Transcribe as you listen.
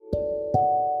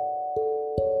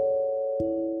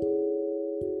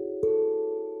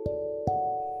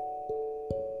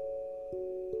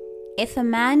If a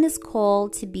man is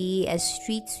called to be a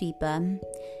street sweeper,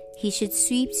 he should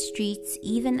sweep streets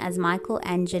even as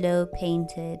Michelangelo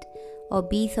painted, or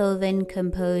Beethoven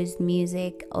composed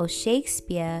music, or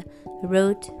Shakespeare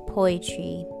wrote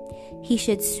poetry. He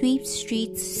should sweep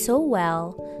streets so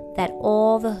well that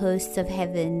all the hosts of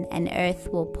heaven and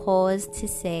earth will pause to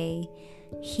say,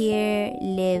 "Here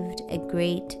lived a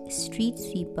great street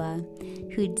sweeper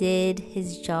who did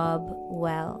his job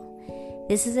well."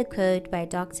 This is a quote by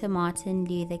Dr. Martin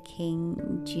Luther King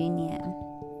Jr.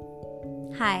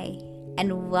 Hi,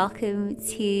 and welcome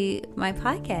to my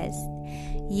podcast.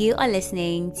 You are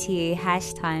listening to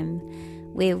hash.time,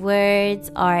 where words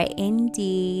are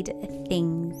indeed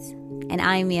things. And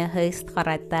I'm your host,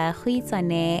 Kharata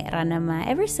Khuitsane Ranama.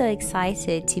 Ever so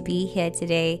excited to be here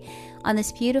today on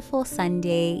this beautiful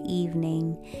Sunday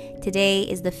evening. Today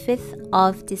is the 5th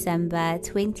of December,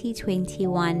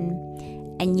 2021.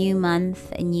 A new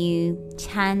month, a new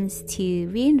chance to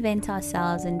reinvent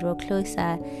ourselves and draw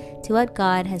closer to what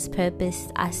God has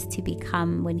purposed us to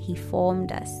become when He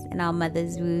formed us in our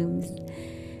mother's wombs.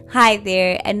 Hi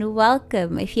there and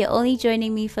welcome. If you're only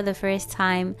joining me for the first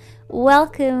time,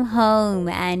 welcome home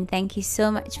and thank you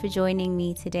so much for joining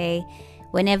me today.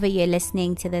 Whenever you're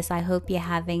listening to this, I hope you're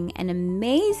having an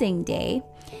amazing day.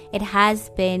 It has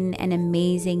been an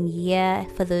amazing year.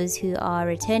 For those who are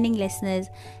returning listeners,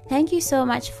 thank you so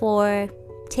much for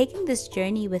taking this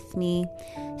journey with me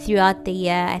throughout the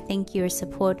year. I think your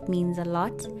support means a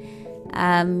lot.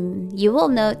 You will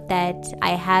note that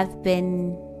I have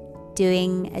been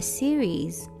doing a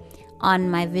series on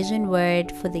my vision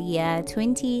word for the year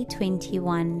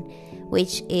 2021,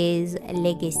 which is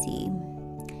legacy.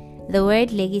 The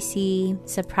word legacy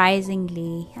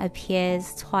surprisingly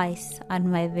appears twice on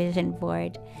my vision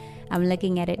board. I'm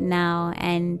looking at it now,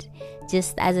 and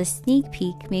just as a sneak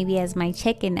peek, maybe as my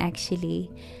check-in actually,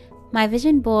 my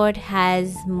vision board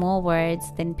has more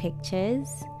words than pictures.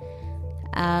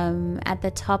 At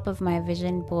the top of my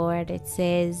vision board, it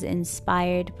says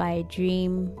inspired by a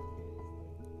dream,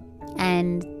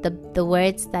 and the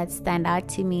words that stand out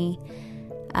to me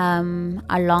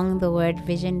along the word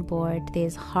vision board,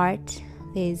 there's heart,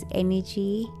 there's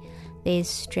energy, there's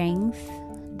strength,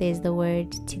 there's the word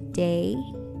today,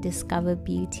 discover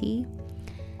beauty,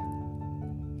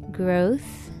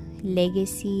 growth,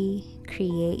 legacy,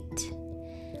 create,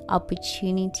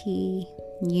 opportunity,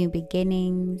 new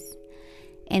beginnings.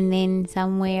 And then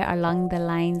somewhere along the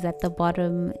lines at the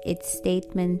bottom, it's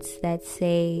statements that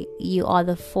say you are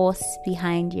the force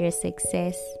behind your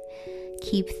success.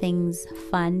 Keep things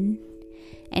fun,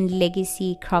 and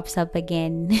legacy crops up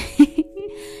again.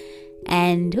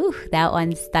 And that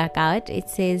one stuck out. It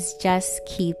says just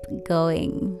keep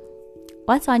going.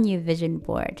 What's on your vision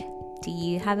board? Do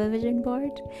you have a vision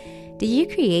board? Did you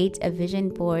create a vision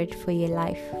board for your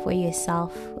life, for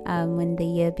yourself, when the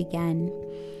year began?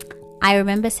 I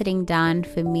remember sitting down.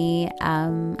 For me,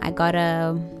 I got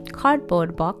a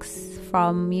cardboard box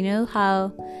from,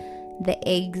 how the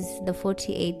eggs, the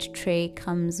 48 tray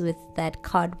comes with that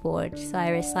cardboard. So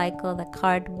I recycle the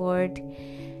cardboard,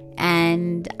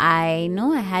 and I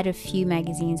know I had a few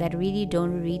magazines. I really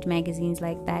don't read magazines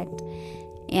like that.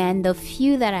 And the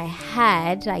few that I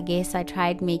had, I guess I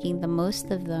tried making the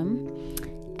most of them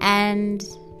and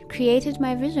created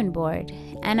my vision board.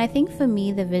 And I think for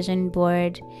me, the vision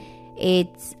board,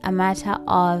 it's a matter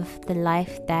of the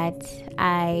life that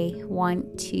I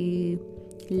want to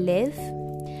live.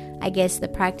 I guess the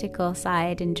practical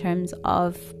side in terms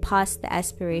of past the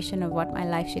aspiration of what my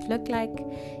life should look like,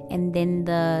 and then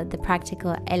the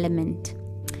practical element.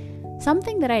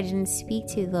 Something that I didn't speak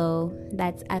to though,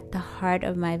 that's at the heart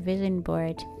of my vision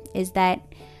board, is that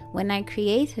when I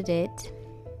created it,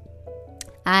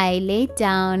 I laid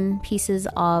down pieces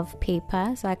of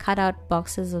paper. So I cut out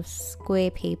boxes of square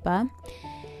paper,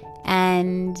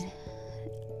 and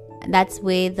that's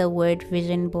where the word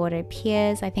vision board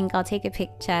appears. I think I'll take a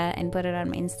picture and put it on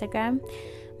my Instagram.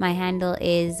 My handle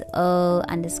is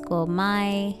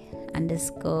o_my_righty,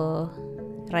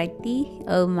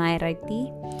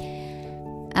 o_my_righty.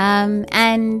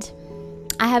 And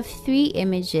I have 3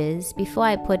 images before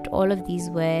I put all of these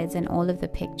words and all of the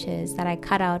pictures that I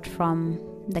cut out from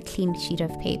the clean sheet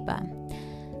of paper.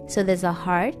 So there's a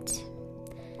heart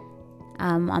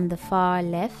on the far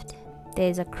left,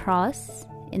 there's a cross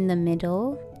in the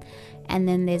middle, and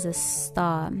then there's a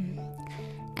star.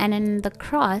 And in the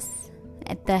cross,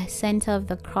 at the center of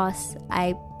the cross,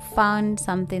 I found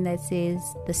something that says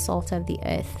the salt of the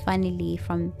earth.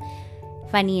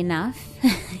 Funny enough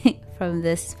from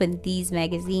these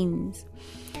magazines.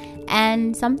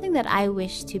 And something that I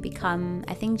wish to become,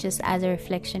 I think just as a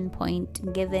reflection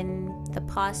point, given the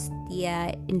past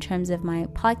year in terms of my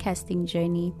podcasting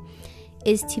journey,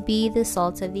 is to be the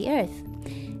salt of the earth.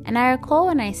 And I recall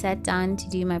when I sat down to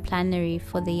do my planary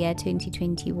for the year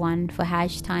 2021 for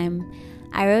hash.time,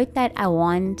 I wrote that I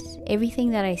want everything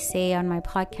that I say on my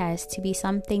podcast to be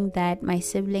something that my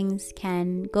siblings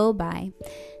can go by.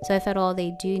 So if at all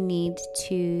they do need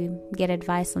to get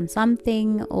advice on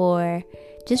something or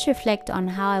just reflect on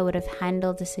how I would have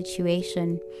handled the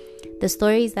situation, the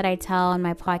stories that I tell on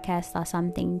my podcast are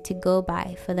something to go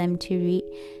by for them to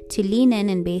lean in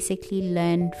and basically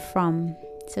learn from.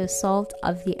 So salt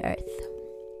of the earth.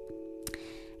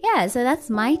 Yeah, so that's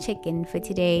my check-in for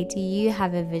today. Do you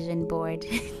have a vision board?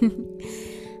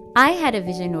 I had a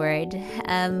vision word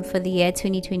for the year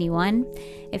 2021.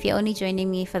 If you're only joining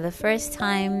me for the first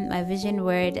time, my vision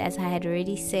word, as I had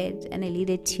already said and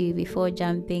alluded to before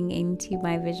jumping into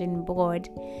my vision board,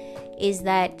 is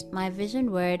that my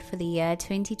vision word for the year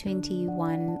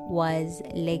 2021 was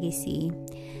legacy.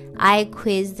 I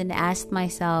quizzed and asked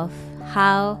myself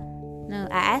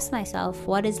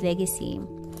what is legacy?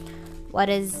 What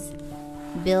does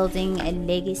building a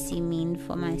legacy mean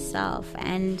for myself?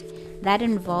 And that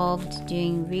involved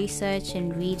doing research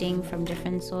and reading from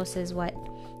different sources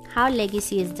how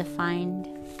legacy is defined.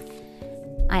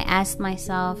 I asked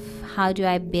myself, how do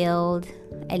I build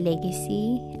a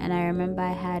legacy? And I remember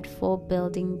I had 4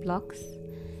 building blocks,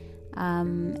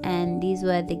 and these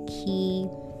were the key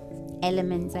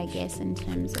elements, I guess, in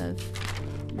terms of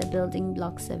the building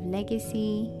blocks of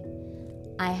legacy.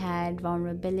 I had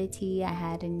vulnerability, I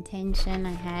had intention,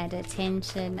 I had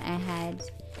attention, I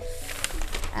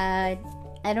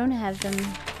don't have them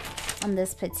on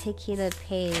this particular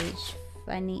page,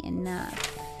 funny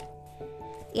enough.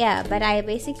 Yeah, but I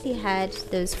basically had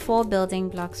those 4 building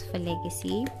blocks for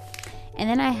legacy. And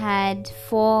then I had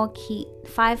 5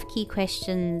 key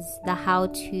questions, the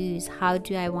how-tos. How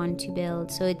do I want to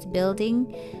build? So it's building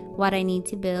what I need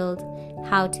to build,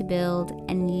 how to build,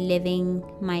 and living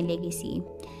my legacy.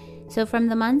 So from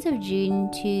the month of June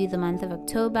to the month of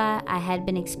October, I had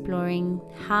been exploring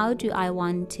how do I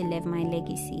want to live my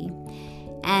legacy.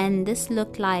 And this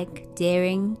looked like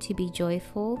daring to be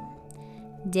joyful,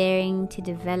 daring to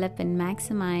develop and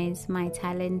maximize my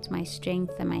talent, my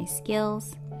strength, and my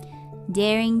skills,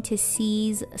 daring to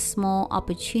seize small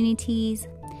opportunities,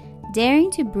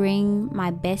 daring to bring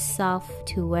my best self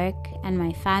to work and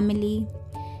my family,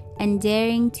 and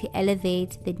daring to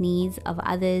elevate the needs of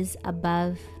others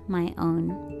above my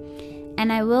own.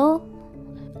 And I will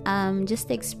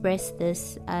just express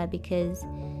this because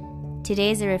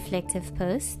today is a reflective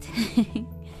post.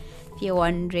 If you're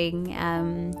wondering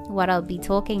what I'll be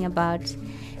talking about,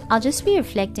 I'll just be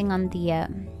reflecting on the year.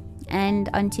 And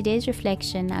on today's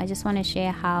reflection, I just want to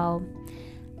share how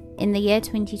in the year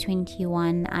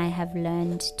 2021, I have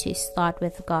learned to start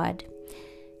with God.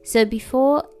 So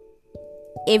before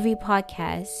every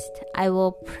podcast, I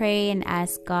will pray and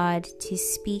ask God to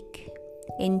speak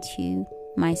into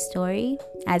my story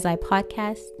as I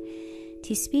podcast,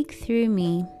 to speak through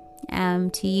me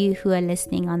to you who are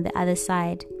listening on the other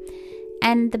side.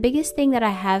 And the biggest thing that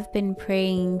I have been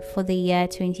praying for the year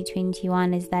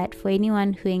 2021 is that for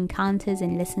anyone who encounters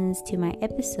and listens to my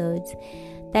episodes,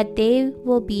 that they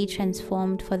will be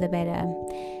transformed for the better,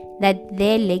 that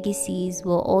their legacies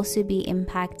will also be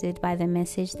impacted by the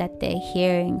message that they're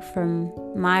hearing from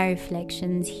my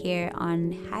reflections here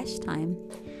on hash.time.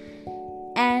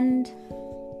 And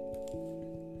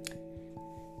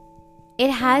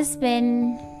it has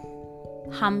been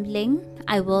humbling,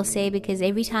 I will say, because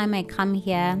every time I come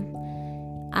here,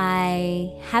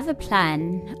 I have a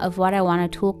plan of what I want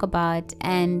to talk about,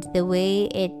 and the way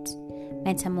it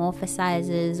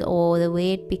metamorphosizes or the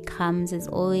way it becomes is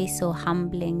always so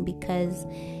humbling, because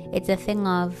it's a thing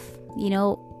of, you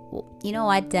know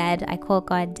what, Dad? I call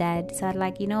God Dad. So I'm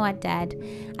like, you know what, Dad?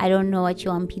 I don't know what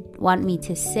you want me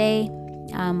to say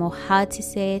or how to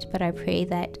say it, but I pray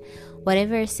that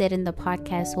whatever is said in the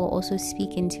podcast will also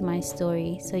speak into my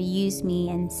story. So use me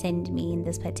and send me in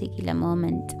this particular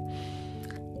moment.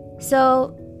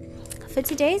 So for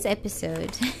today's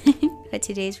episode, for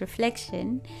today's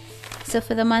reflection, so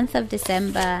for the month of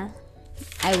December,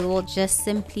 I will just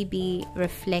simply be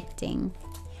reflecting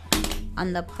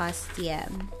on the past year.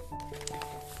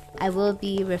 I will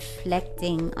be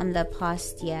reflecting on the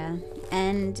past year.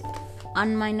 And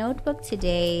on my notebook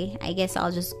today, I guess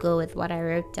I'll just go with what I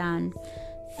wrote down.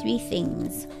 3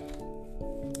 things.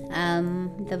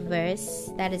 The verse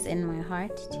that is in my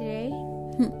heart today.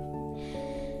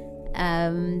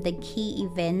 the key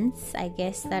events, I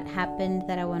guess, that happened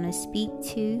that I want to speak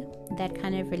to that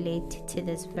kind of relate to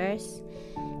this verse,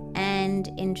 and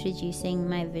introducing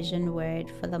my vision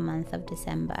word for the month of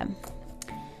December.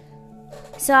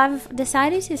 So I've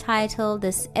decided to title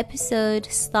this episode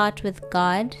Start with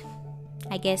God.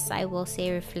 I guess I will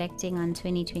say reflecting on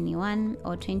 2021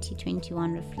 or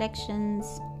 2021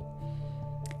 reflections.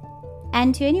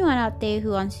 And to anyone out there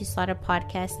who wants to start a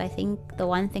podcast, I think the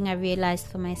one thing I realized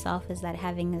for myself is that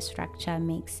having a structure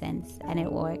makes sense and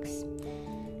it works.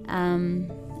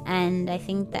 And I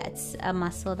think that's a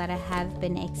muscle that I have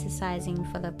been exercising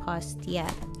for the past year.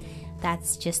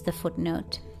 That's just the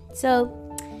footnote. So,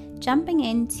 jumping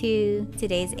into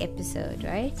today's episode,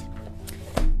 right?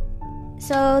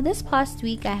 So this past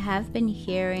week I have been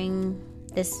hearing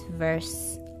this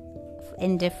verse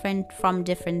from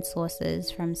different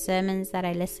sources, from sermons that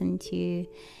I listen to,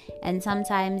 and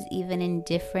sometimes even in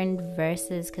different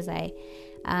verses, because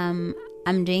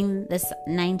I'm doing this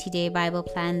 90-day Bible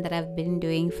plan that I've been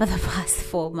doing for the past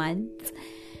 4 months.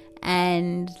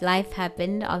 And life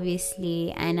happened,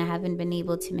 obviously, and I haven't been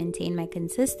able to maintain my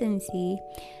consistency.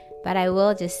 But I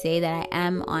will just say that I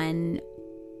am on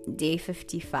day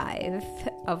 55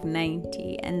 of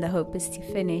 90, and the hope is to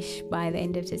finish by the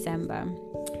end of December.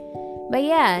 But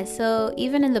yeah, so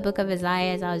even in the book of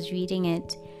Isaiah, as I was reading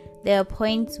it, there are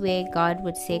points where God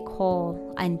would say,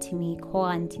 call unto me,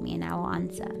 and I will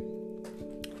answer.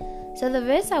 So the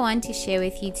verse I want to share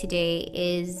with you today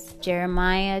is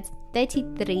Jeremiah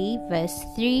 33 verse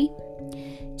 3.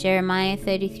 Jeremiah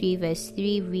 33 verse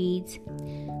 3 reads,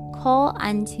 Call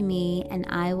unto me, and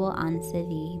I will answer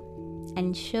thee,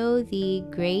 and show thee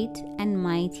great and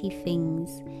mighty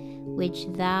things which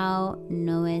thou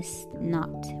knowest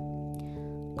not.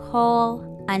 Call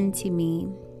unto me,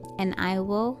 and I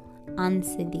will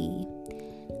answer thee.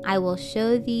 I will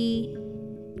show thee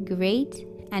great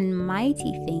and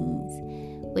mighty things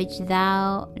which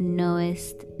thou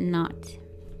knowest not.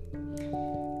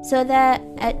 So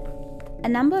a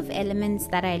number of elements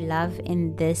that I love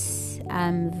in this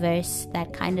verse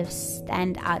that kind of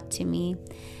stand out to me,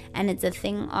 and it's a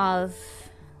thing of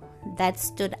that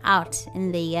stood out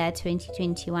in the year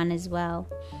 2021 as well.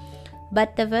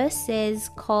 But the verse says,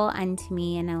 call unto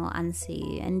me and I will answer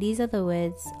you. And these are the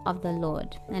words of the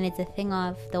Lord. And it's a thing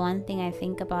of, the one thing I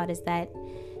think about is that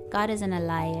God isn't a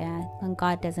liar and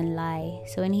God doesn't lie.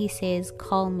 So when he says,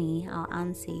 call me, I'll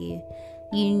answer you,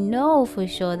 you know for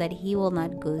sure that he will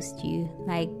not ghost you.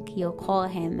 Like, you'll call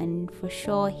him and for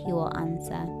sure he will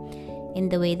answer in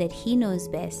the way that he knows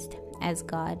best as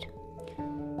God.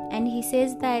 And he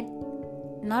says that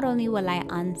not only will I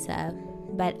answer,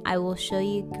 but I will show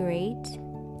you great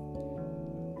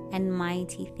and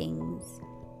mighty things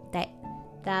that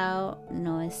thou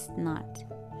knowest not.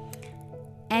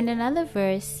 And another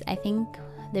verse, I think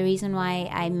the reason why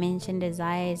I mentioned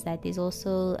Isaiah is that there's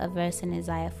also a verse in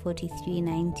Isaiah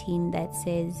 43:19 that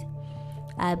says,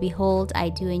 Behold, I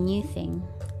do a new thing.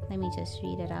 Let me just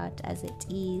read it out as it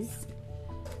is.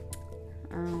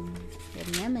 Give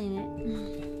me a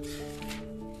minute.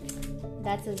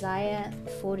 That's Isaiah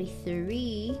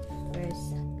 43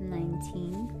 verse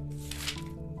 19.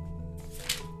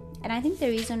 And I think the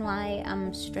reason why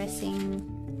I'm stressing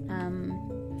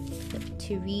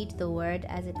to read the word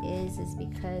as it is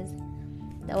because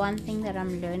the one thing that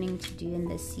I'm learning to do in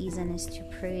this season is to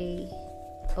pray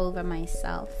over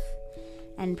myself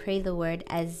and pray the word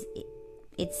as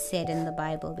it's said in the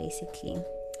Bible, basically.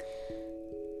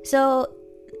 So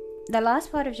the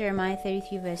last part of Jeremiah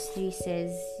 33 verse 3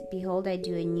 says, Behold, I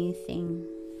do a new thing.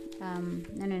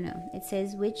 No. It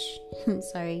says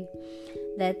sorry,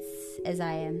 that's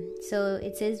Isaiah. So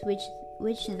it says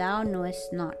which thou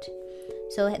knowest not.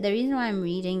 So the reason why I'm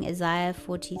reading Isaiah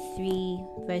 43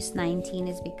 verse 19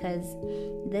 is because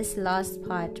this last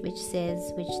part, which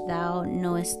says which thou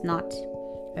knowest not,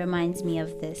 reminds me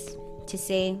of this. To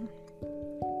say,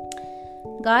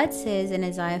 God says in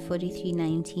Isaiah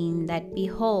 43:19 that,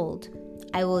 Behold,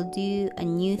 I will do a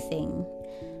new thing.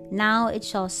 Now it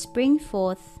shall spring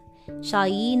forth. Shall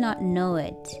ye not know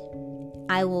it?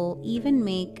 I will even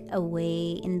make a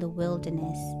way in the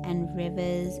wilderness and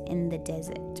rivers in the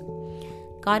desert.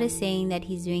 God is saying that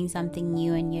he's doing something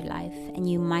new in your life and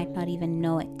you might not even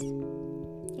know it.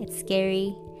 It's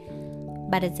scary,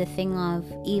 but it's a thing of,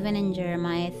 even in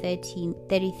Jeremiah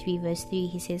 33 verse 3,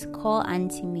 he says, Call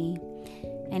unto me,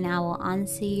 and I will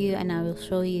answer you, and I will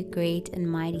show you great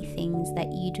and mighty things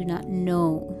that you do not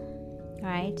know.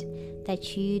 Right?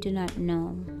 That you do not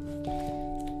know.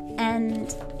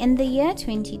 And in the year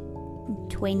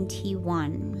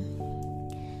 2021,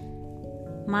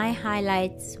 my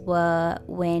highlights were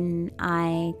when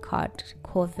I caught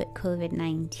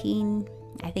COVID-19.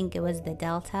 I think it was the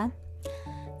Delta.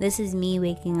 This is me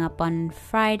waking up on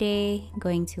Friday,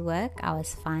 going to work. I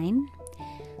was fine.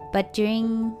 But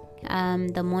during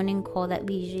the morning call that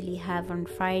we usually have on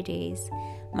Fridays,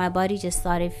 my body just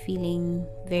started feeling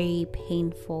very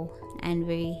painful and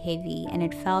very heavy. And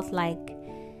it felt like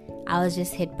I was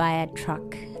just hit by a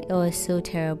truck. It was so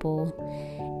terrible.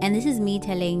 And this is me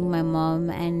telling my mom,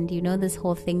 and this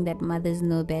whole thing that mothers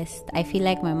know best. I feel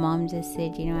like my mom just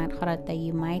said, Kharata,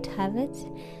 you might have it,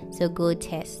 so go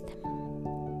test.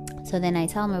 So then I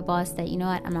tell my boss that,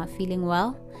 I'm not feeling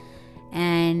well.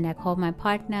 And I call my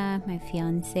partner, my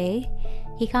fiance.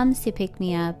 He comes to pick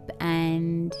me up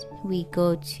and we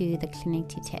go to the clinic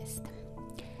to test.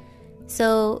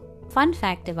 So, fun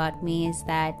fact about me is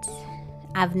that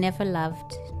I've never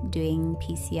loved doing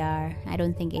PCR. I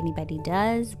don't think anybody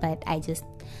does, but I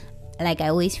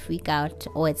always freak out,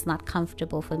 or it's not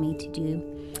comfortable for me to do.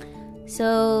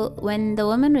 So when the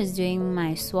woman was doing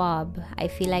my swab, I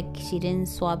feel like she didn't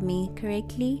swab me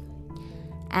correctly,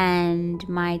 and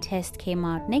my test came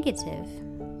out negative,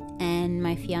 and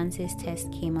my fiance's test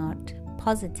came out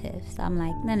positive. So I'm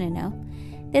like, no,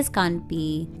 this can't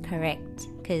be correct,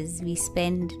 because we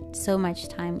spend so much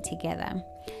time together.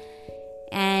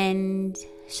 And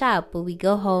sharp, we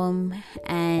go home,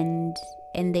 and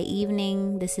in the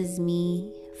evening, this is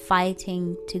me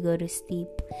fighting to go to sleep.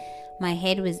 My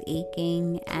head was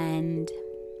aching and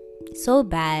so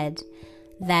bad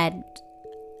that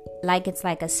it's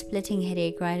like a splitting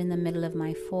headache right in the middle of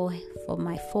my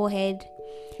forehead.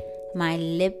 My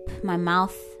lip, my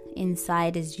mouth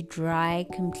inside is dry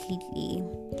completely.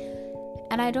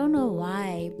 And I don't know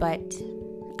why, but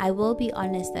I will be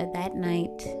honest that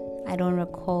night I don't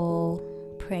recall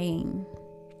praying.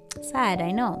 Sad,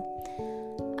 I know.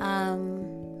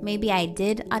 Maybe I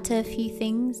did utter a few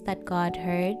things that God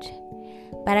heard,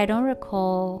 but I don't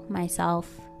recall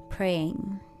myself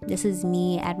praying. This is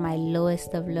me at my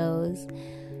lowest of lows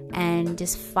and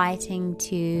just fighting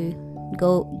to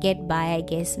go get by, I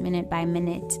guess, minute by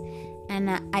minute. And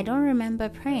I don't remember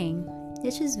praying,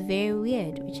 which is very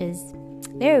weird.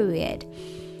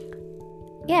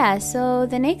 Yeah, so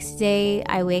the next day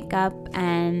I wake up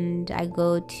and I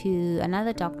go to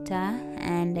another doctor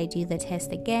and I do the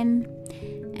test again,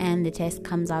 and the test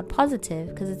comes out positive,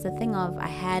 because it's a thing of I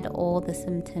had all the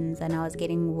symptoms and I was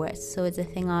getting worse. So it's a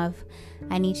thing of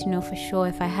I need to know for sure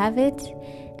if I have it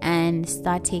and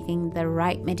start taking the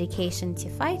right medication to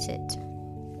fight it.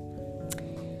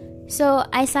 So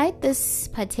I cite this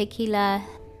particular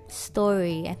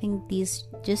story, I think these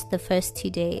just the first 2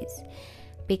 days,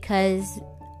 because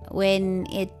when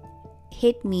it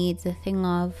hit me, it's a thing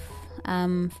of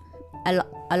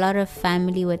a lot of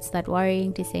family would start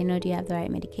worrying to say, no, do you have the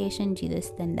right medication, do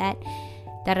this, then that,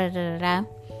 da da da da da.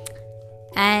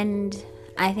 And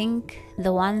I think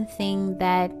the one thing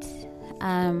that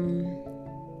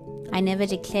I never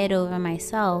declared over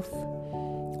myself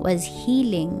was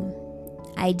healing,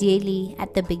 ideally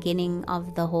at the beginning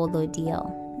of the whole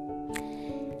ordeal.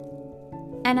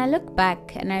 And I look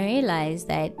back and I realize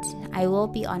that I will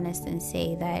be honest and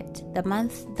say that the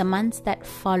months that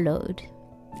followed,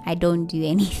 I don't do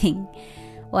anything,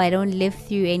 or I don't live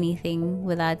through anything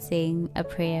without saying a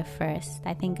prayer first.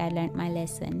 I think I learned my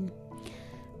lesson.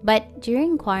 But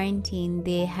during quarantine,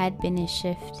 there had been a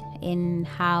shift in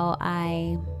how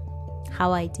I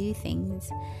do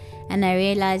things, and I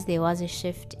realized there was a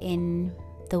shift in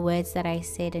the words that I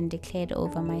said and declared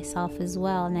over myself as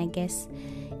well. And I guess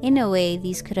in a way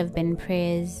these could have been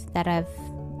prayers that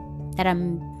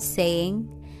I'm saying,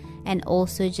 and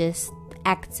also just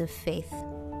acts of faith.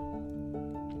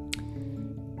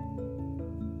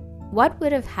 What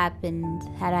would have happened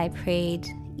had I prayed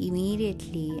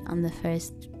immediately on the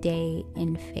first day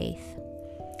in faith?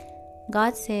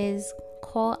 God says,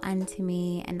 call unto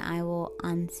me and I will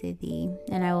answer thee,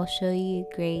 and I will show you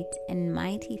great and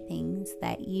mighty things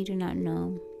that you do not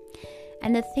know.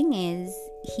 And the thing is,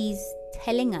 he's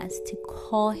telling us to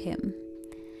call him.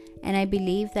 And I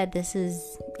believe that this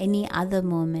is any other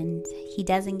moment. He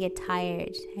doesn't get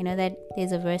tired. I know that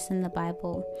there's a verse in the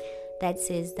Bible that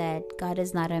says that God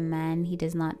is not a man. He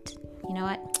does not, you know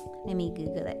what? Let me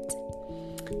Google it.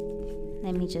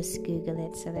 Let me just Google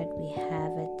it so that we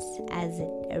have it as it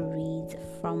reads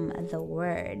from the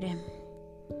word.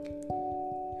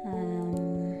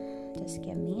 Just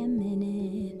give me a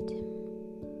minute.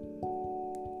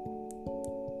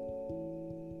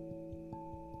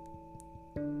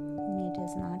 He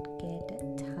does not get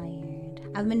tired.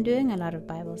 I've been doing a lot of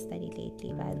Bible study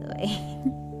lately, by the way.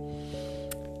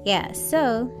 Yeah,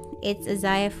 so It's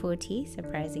Isaiah 40,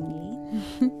 surprisingly.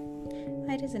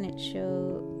 Why doesn't it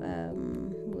show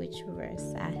which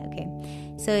verse? Okay.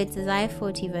 So it's Isaiah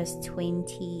 40 verse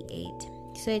 28.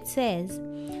 So it says,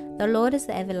 "The Lord is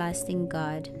the everlasting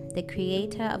God, the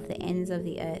creator of the ends of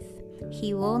the earth.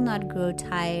 He will not grow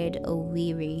tired or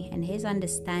weary, and his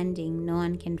understanding no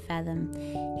one can fathom.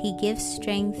 He gives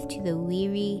strength to the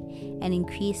weary and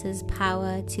increases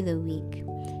power to the weak."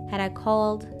 Had I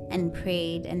called and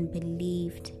prayed and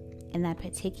believed in that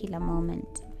particular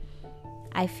moment,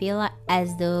 I feel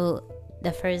as though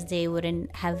the first day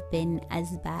wouldn't have been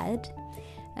as bad,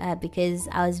 because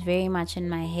I was very much in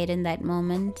my head in that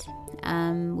moment,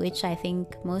 which I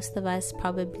think most of us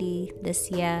probably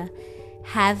this year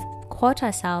have caught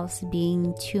ourselves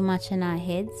being too much in our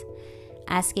heads,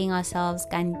 asking ourselves,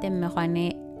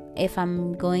 if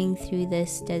I'm going through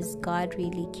this, does God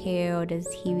really care, or does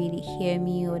he really hear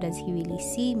me, or does he really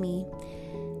see me?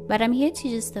 But I'm here to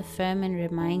just affirm and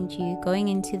remind you, going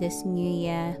into this new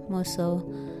year, more so,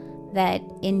 that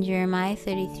in Jeremiah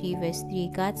 33 verse 3,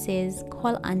 God says,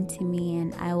 "Call unto me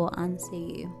and I will answer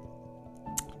you."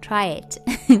 Try it.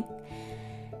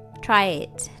 Try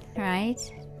it, right?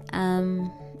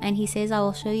 And he says, "I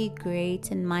will show you great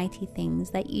and mighty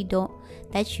things that you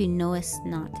knowest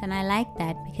not." And I like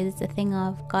that, because it's a thing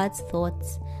of God's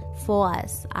thoughts for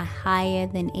us are higher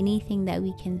than anything that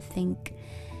we can think.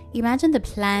 Imagine the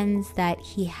plans that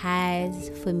he has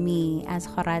for me as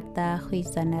Horata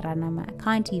Huizaneranama. I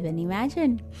can't even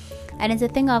imagine. And it's a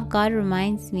thing of God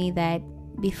reminds me that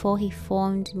before he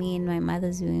formed me in my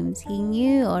mother's wombs, he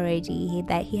knew already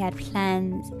that he had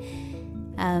plans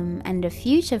and a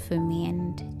future for me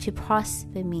and to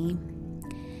prosper me.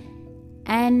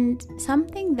 And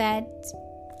something that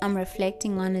I'm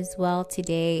reflecting on as well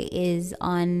today is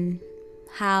on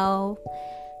how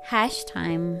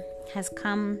hash.time has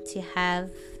come to have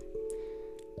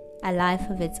a life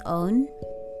of its own,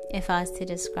 if I was to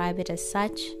describe it as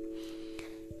such,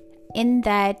 in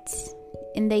that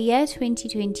in the year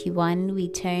 2021 we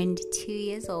turned 2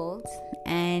 years old,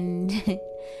 and it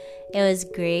was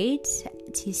great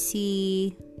to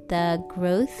see the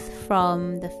growth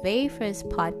from the very first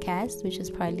podcast, which was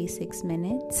probably 6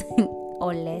 minutes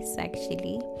or less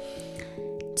actually,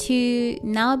 to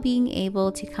now being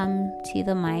able to come to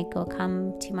the mic or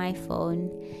come to my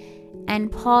phone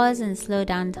and pause and slow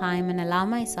down time and allow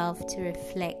myself to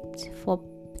reflect for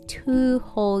 2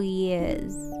 whole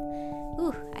years.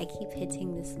 Ooh, I keep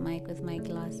hitting this mic with my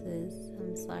glasses.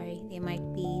 I'm sorry, there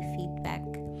might be feedback.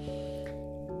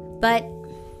 But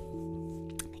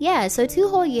yeah, so 2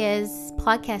 whole years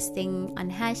podcasting on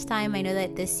hash.time. I know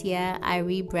that this year I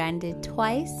rebranded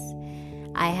twice.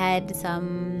 I had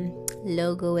some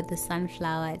logo with the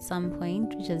sunflower at some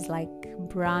point, which is like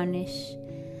brownish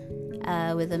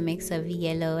with a mix of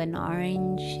yellow and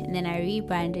orange, and then I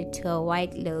rebranded to a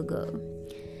white logo.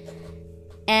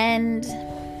 And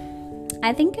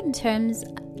I think in terms,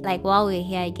 like while we're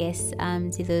here, I guess,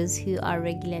 to those who are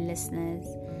regular listeners,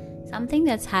 something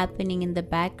that's happening in the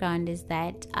background is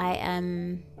that I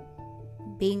am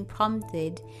being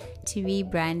prompted to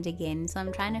rebrand again. So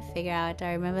I'm trying to figure out,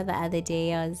 I remember the other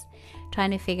day I was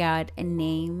trying to figure out a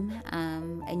name,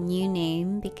 a new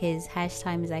name, because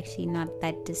hash.time is actually not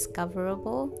that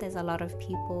discoverable. There's a lot of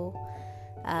people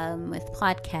with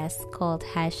podcasts called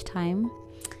hash.time.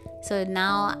 So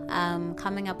now I'm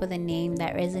coming up with a name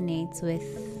that resonates with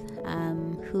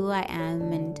who I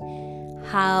am and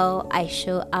how I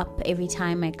show up every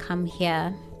time I come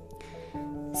here.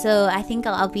 So I think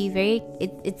I'll be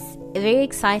it's very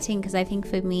exciting, because I think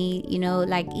for me, you know,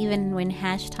 like even when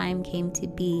hash.time came to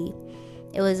be,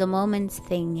 it was a moment's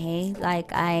thing, hey?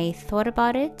 Like I thought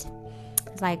about it.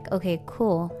 It's like, okay,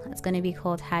 cool. It's going to be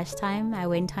called hash.time. I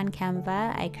went on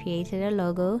Canva. I created a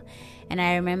logo. And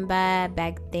I remember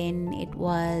back then it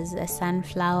was a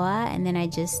sunflower. And then I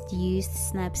just used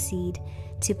Snapseed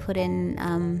to put in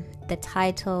the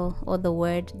title or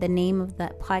the name of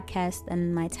the podcast,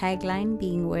 and my tagline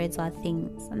being "Words Are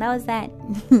Things," and that was that.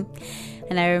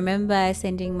 And I remember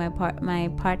sending my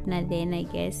partner then, I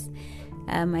guess,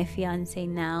 my fiance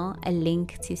now, a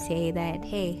link to say that,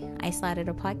 hey, I started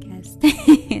a podcast.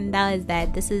 And that was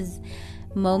that. This is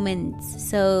moments.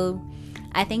 So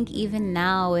I think even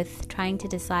now with trying to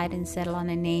decide and settle on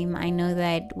a name, I know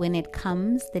that when it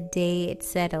comes, the day it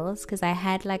settles, because I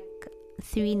had like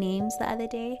 3 names the other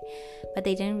day, but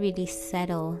they didn't really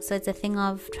settle. So it's a thing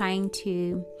of trying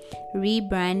to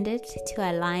rebrand it,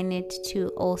 to align it to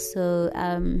also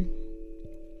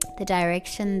the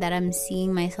direction that I'm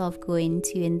seeing myself go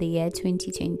into in the year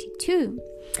 2022.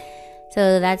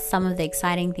 So that's some of the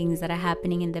exciting things that are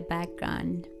happening in the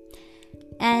background.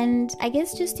 And I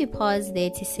guess just to pause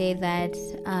there to say that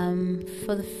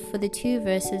for the two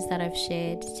verses that I've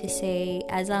shared, to say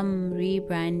as I'm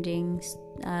rebranding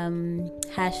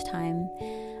hash time,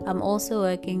 I'm also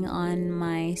working on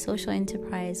my social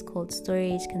enterprise called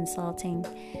Storage Consulting.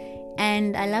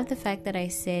 And I love the fact that I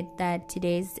said that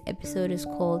today's episode is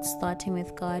called Starting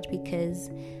with God,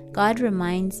 because God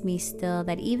reminds me still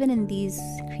that even in these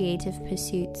creative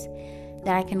pursuits,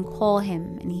 that I can call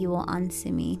him and he will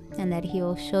answer me, and that he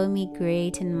will show me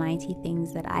great and mighty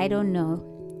things that I don't know,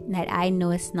 that I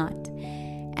know it's not,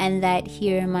 and that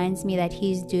he reminds me that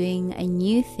he's doing a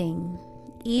new thing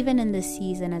even in this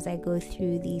season as I go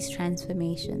through these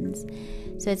transformations.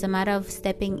 So it's a matter of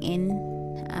stepping in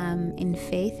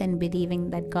faith and believing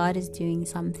that God is doing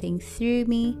something through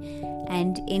me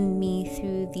and in me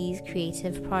through these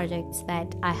creative projects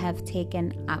that I have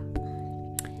taken up.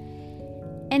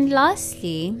 And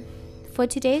lastly, for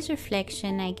today's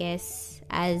reflection, I guess,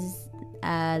 as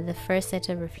the first set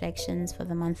of reflections for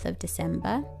the month of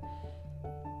December,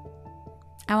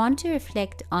 I want to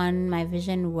reflect on my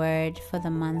vision word for the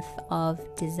month of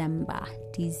December.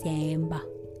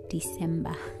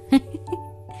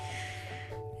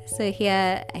 So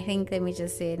here, I think, let me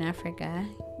just say in Africa,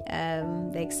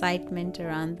 the excitement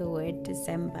around the word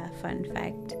December, fun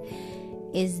fact,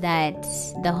 is that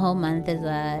the whole month is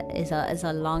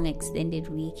a long extended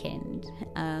weekend,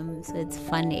 so it's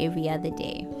fun every other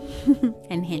day,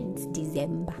 and hence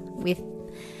December with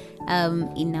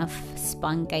enough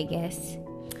spunk, I guess.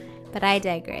 But I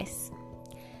digress.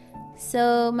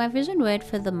 So my vision word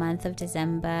for the month of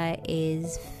December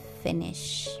is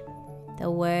finish. The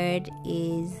word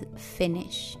is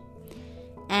finish.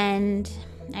 And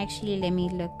actually, let me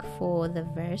look for the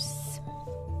verse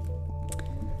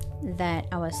that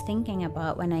I was thinking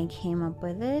about when I came up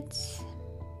with it.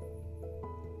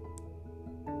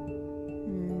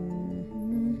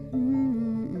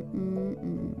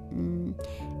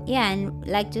 Yeah, and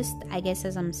like, just I guess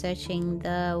as I'm searching,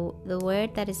 the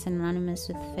word that is synonymous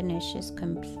with finish is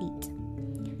complete.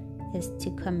 Is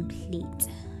to complete.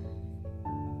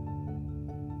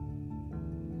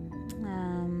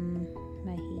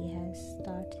 But he has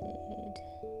started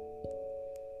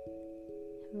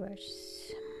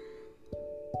verse.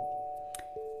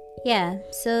 Yeah,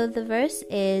 so the verse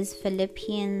is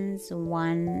Philippians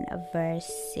 1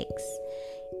 verse 6.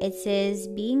 It says,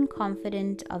 being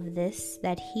confident of this,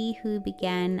 that he who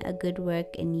began a good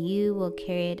work in you will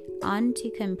carry it on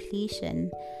to completion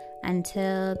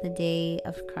until the day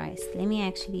of Christ. Let me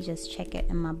actually just check it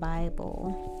in my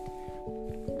Bible.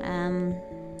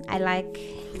 I like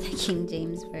the King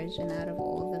James Version out of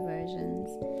all the versions.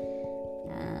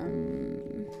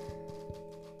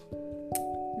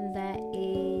 That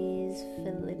is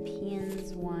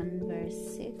Philippians 1 verse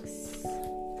 6.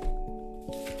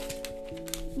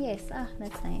 Yes,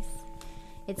 that's nice.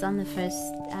 It's on the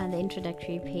first, the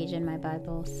introductory page in my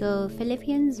Bible. So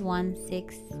Philippians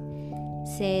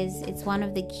 1:6 says, it's one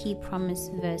of the key promise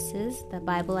verses. The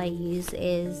Bible I use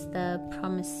is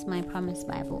my promise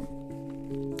Bible.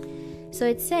 So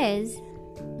it says,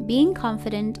 being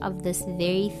confident of this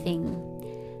very thing,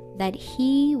 that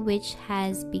he which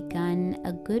has begun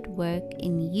a good work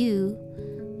in you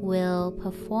will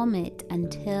perform it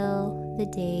until the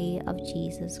day of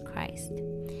Jesus Christ.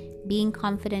 Being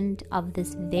confident of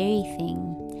this very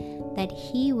thing, that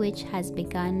he which has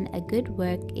begun a good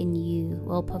work in you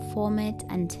will perform it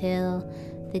until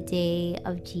the day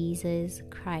of Jesus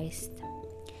Christ.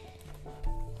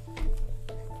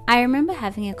 I remember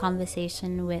having a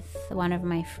conversation with one of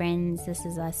my friends. This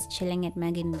is us chilling at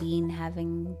Mag and Bean,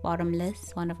 having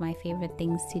bottomless, one of my favorite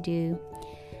things to do.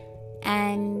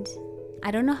 And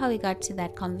I don't know how we got to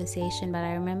that conversation, but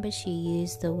I remember she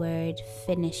used the word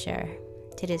finisher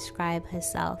to describe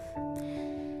herself.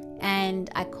 And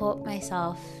I caught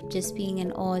myself just being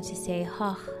in awe to say,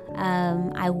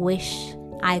 I wish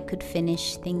I could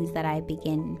finish things that I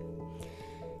begin.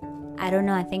 I don't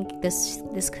know, I think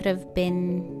this could have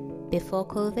been before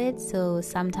COVID, so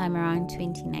sometime around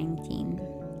 2019.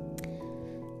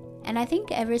 And I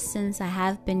think ever since I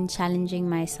have been challenging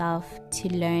myself to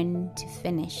learn to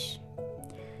finish.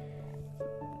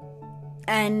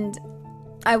 And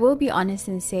I will be honest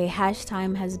and say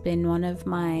hash.time has been one of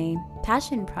my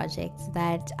passion projects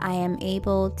that I am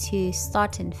able to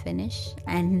start and finish,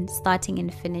 and starting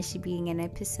and finish being an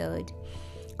episode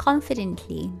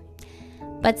confidently.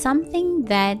 But something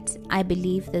that I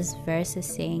believe this verse is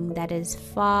saying that is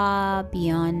far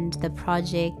beyond the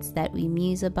projects that we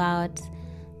muse about,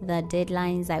 the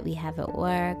deadlines that we have at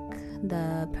work,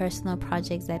 the personal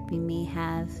projects that we may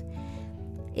have,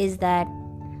 is that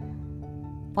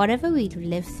whatever we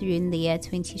lived through in the year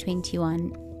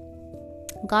 2021,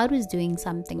 God was doing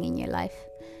something in your life.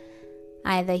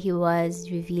 Either He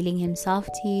was revealing Himself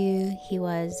to you, He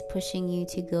was pushing you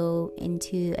to go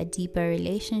into a deeper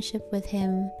relationship with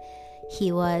Him,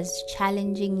 He was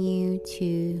challenging you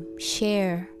to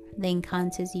share the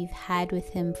encounters you've had with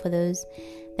Him for those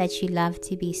that you love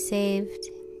to be saved.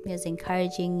 He was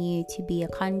encouraging you to be a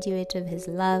conduit of His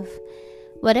love.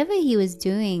 Whatever He was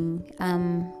doing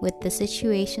with the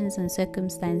situations and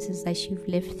circumstances that you've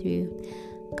lived through,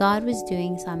 God was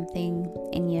doing something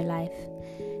in your life.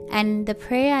 And the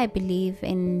prayer I believe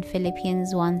in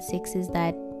Philippians 1:6 is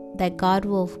that God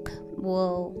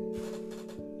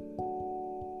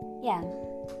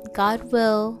God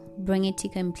will bring it to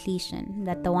completion.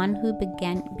 That the one who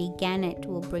began it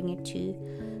will bring it to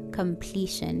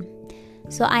completion.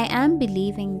 So I am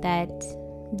believing that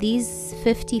these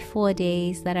 54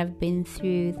 days that I've been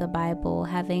through the Bible,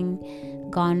 having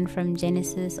gone from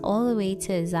Genesis all the way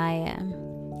to Isaiah,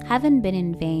 haven't been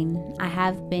in vain. I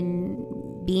have been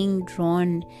being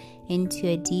drawn into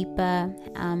a deeper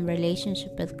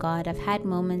relationship with God. I've had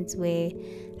moments where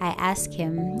I ask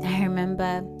Him. I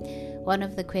remember one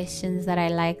of the questions that I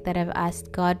like that I've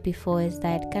asked God before is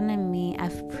that, Kanami,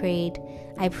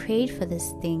 I prayed for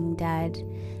this thing, Dad,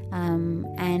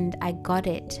 and I got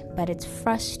it, but it's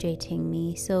frustrating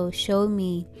me. So show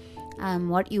me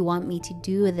what you want me to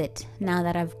do with it now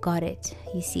that I've got it,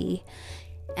 you see.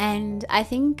 And I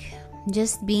think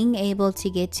just being able to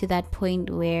get to that point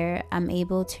where I'm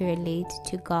able to relate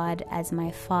to God as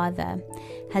my Father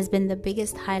has been the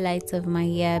biggest highlights of my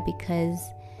year, because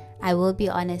I will be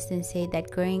honest and say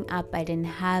that growing up I didn't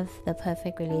have the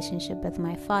perfect relationship with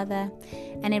my father,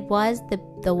 and it was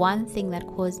the one thing that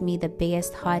caused me the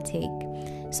biggest heartache.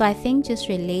 So I think just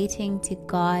relating to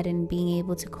God and being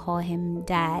able to call Him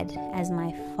Dad as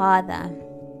my Father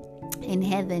in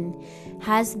heaven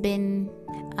has been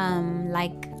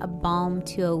like a balm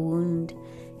to a wound,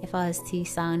 if I was to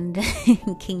sound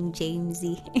King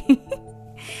Jamesy.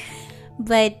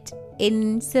 But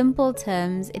in simple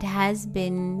terms, it has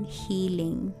been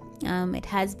healing. It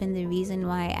has been the reason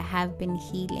why I have been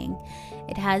healing.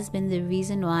 It has been the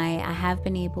reason why I have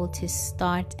been able to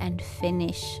start and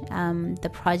finish the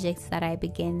projects that I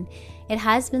begin. It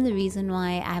has been the reason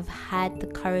why I've had the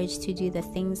courage to do the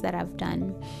things that I've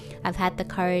done. I've had the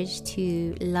courage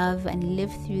to love and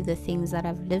live through the things that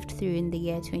I've lived through in the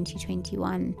year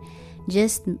 2021.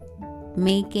 Just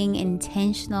making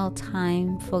intentional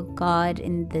time for God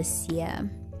in this year.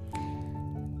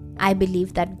 I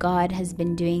believe that God has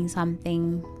been doing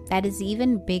something that is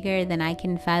even bigger than I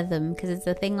can fathom, because it's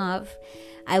a thing of,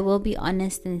 I will be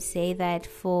honest and say that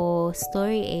for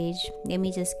Story Age, let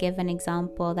me just give an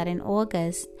example that in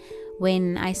August,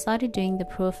 when I started doing the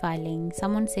profiling,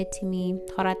 someone said to me,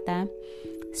 Horata,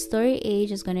 Story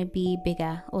Age is going to be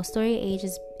bigger, or Story Age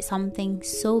is something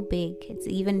so big, it's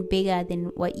even bigger than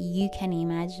what you can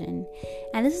imagine.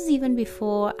 And this is even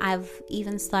before I've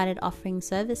even started offering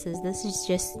services. This is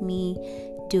just me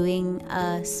doing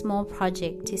a small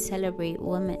project to celebrate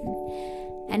women.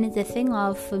 And it's a thing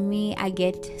of, for me, I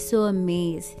get so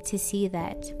amazed to see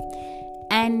that.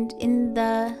 And in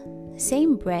the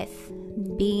same breath,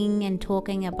 being and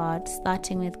talking about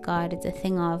starting with God, it's a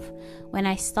thing of, when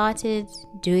I started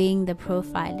doing the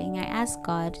profiling, I asked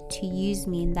God to use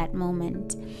me in that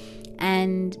moment.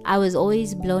 And I was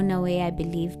always blown away, I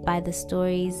believe, by the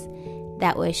stories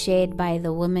that were shared by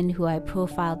the women who I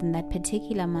profiled in that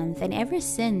particular month. And ever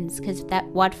since, because that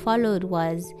what followed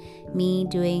was me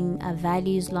doing a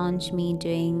values launch, me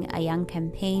doing a young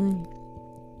campaign,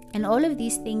 and all of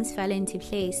these things fell into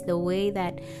place the way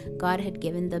that God had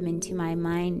given them into my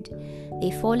mind.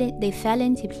 They fell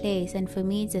into place, and for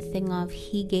me it's a thing of,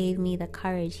 He gave me the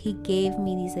courage, He gave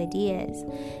me these ideas,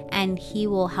 and He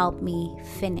will help me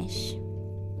finish.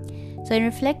 So in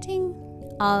reflecting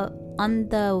on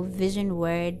the vision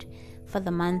word for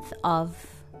the month of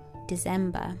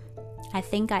December, I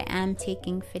think I am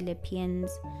taking Philippians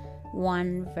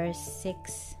 1 verse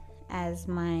 6 as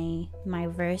my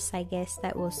verse, I guess,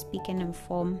 that will speak and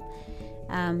inform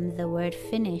the word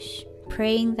finish,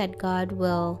 praying that God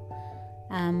will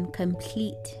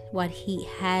complete what He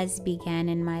has began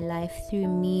in my life through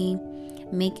me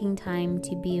making time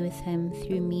to be with Him,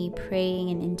 through me praying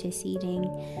and interceding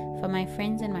for my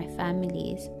friends and my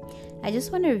families. I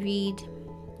just want to read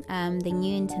the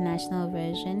New International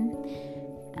Version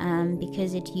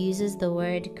because it uses the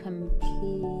word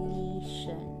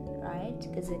completion, right?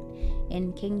 Because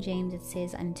in King James it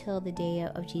says until the day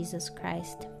of Jesus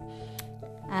Christ.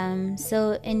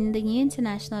 So in the New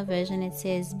International Version it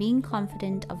says, being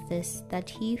confident of this, that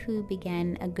He who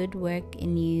began a good work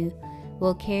in you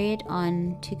will carry it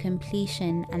on to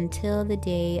completion until the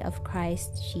day of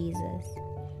Christ Jesus.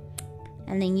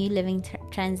 And the New Living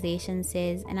Translation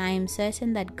says, "And I am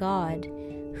certain that God,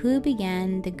 who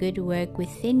began the good work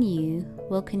within you,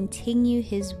 will continue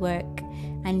his work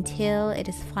until it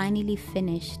is finally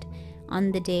finished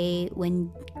on the day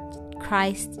when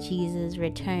Christ Jesus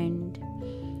returned."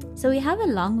 So we have a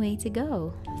long way to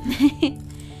go.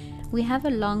 We have a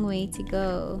long way to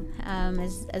go.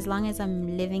 As long as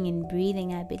I'm living and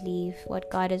breathing, I believe what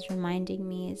God is reminding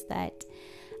me is that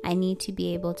I need to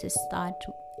be able to start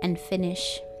and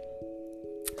finish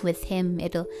with him.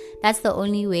 That's the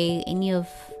only way any of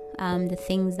the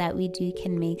things that we do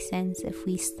can make sense, if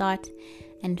we start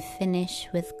and finish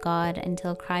with God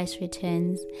until Christ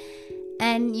returns.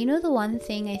 And the one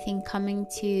thing I think, coming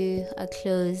to a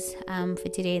close for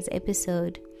today's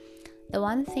episode, the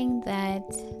one thing that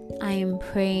I am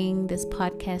praying this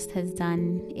podcast has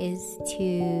done is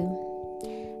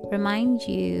to remind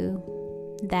you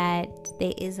that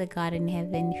there is a God in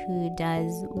heaven who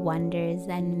does wonders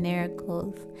and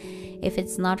miracles. If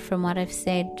it's not from what I've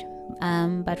said,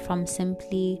 but from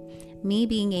simply me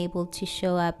being able to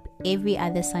show up every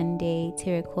other Sunday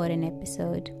to record an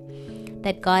episode,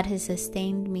 that God has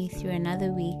sustained me through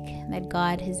another week, that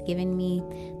God has given me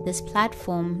this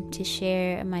platform to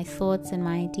share my thoughts and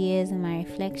my ideas and my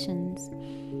reflections.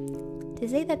 To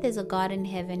say that there's a God in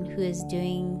heaven who is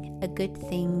doing a good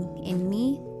thing in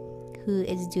me, who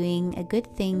is doing a good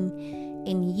thing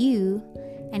in you,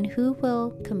 and who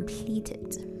will complete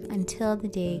it until the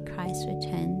day Christ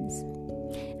returns.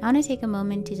 I want to take a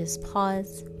moment to just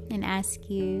pause and ask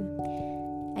you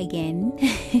again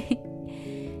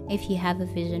if you have a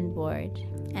vision board,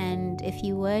 and if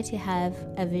you were to have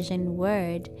a vision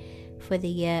word for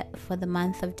the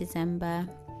month of December,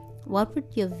 what would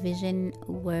your vision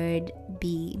word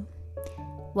be?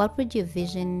 What would your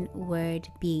vision word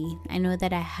be? I know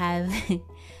that I have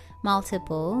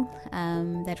multiple,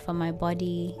 that for my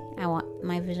body,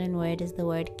 my vision word is the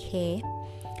word care.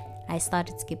 I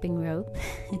started skipping rope.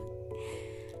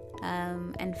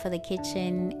 And for the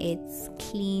kitchen, it's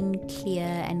clean, clear,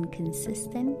 and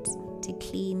consistent. To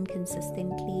clean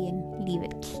consistently and leave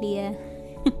it clear.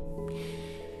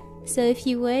 So if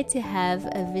you were to have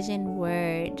a vision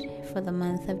word for the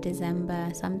month of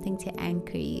December, something to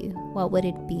anchor you, what would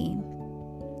it be?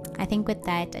 I think with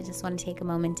that, I just want to take a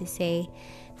moment to say,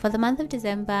 for the month of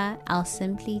December, I'll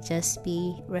simply just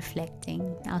be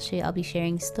reflecting. I'll be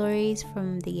sharing stories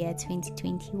from the year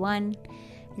 2021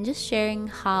 and just sharing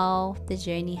how the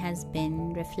journey has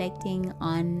been, reflecting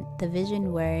on the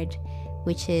vision word,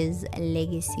 which is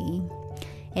legacy.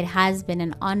 It has been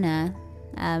an honor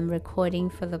recording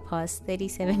for the past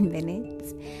 37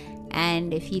 minutes.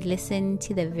 And if you listen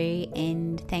to the very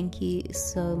end, thank you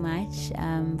so much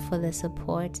for the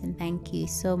support, and thank you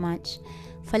so much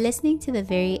for listening to the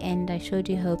very end. I sure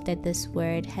do hope that this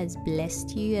word has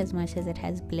blessed you as much as it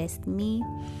has blessed me.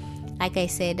 Like I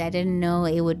said, I didn't know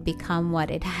it would become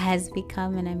what it has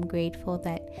become, and I'm grateful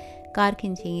that God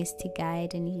continues to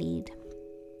guide and lead.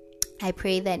 I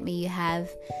pray that may you have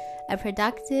a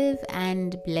productive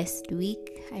and blessed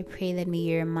week. I pray that may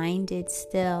you're reminded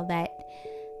still that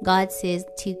God says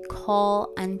to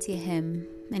call unto him,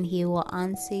 and he will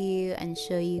answer you and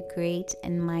show you great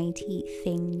and mighty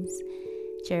things.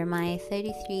 Jeremiah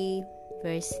 33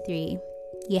 verse 3.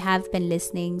 You have been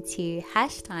listening to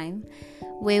 #time,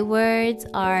 where words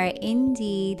are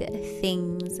indeed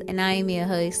things, and I'm your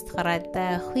host,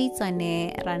 Kharata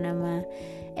Huitsane Ranama.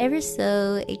 Ever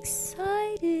so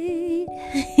excited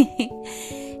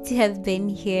to have been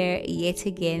here yet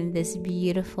again this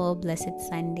beautiful, blessed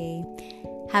Sunday.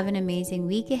 Have an amazing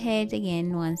week ahead.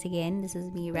 Once again, this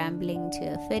is me rambling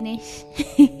to a finish.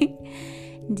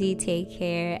 Do take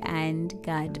care, and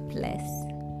God bless.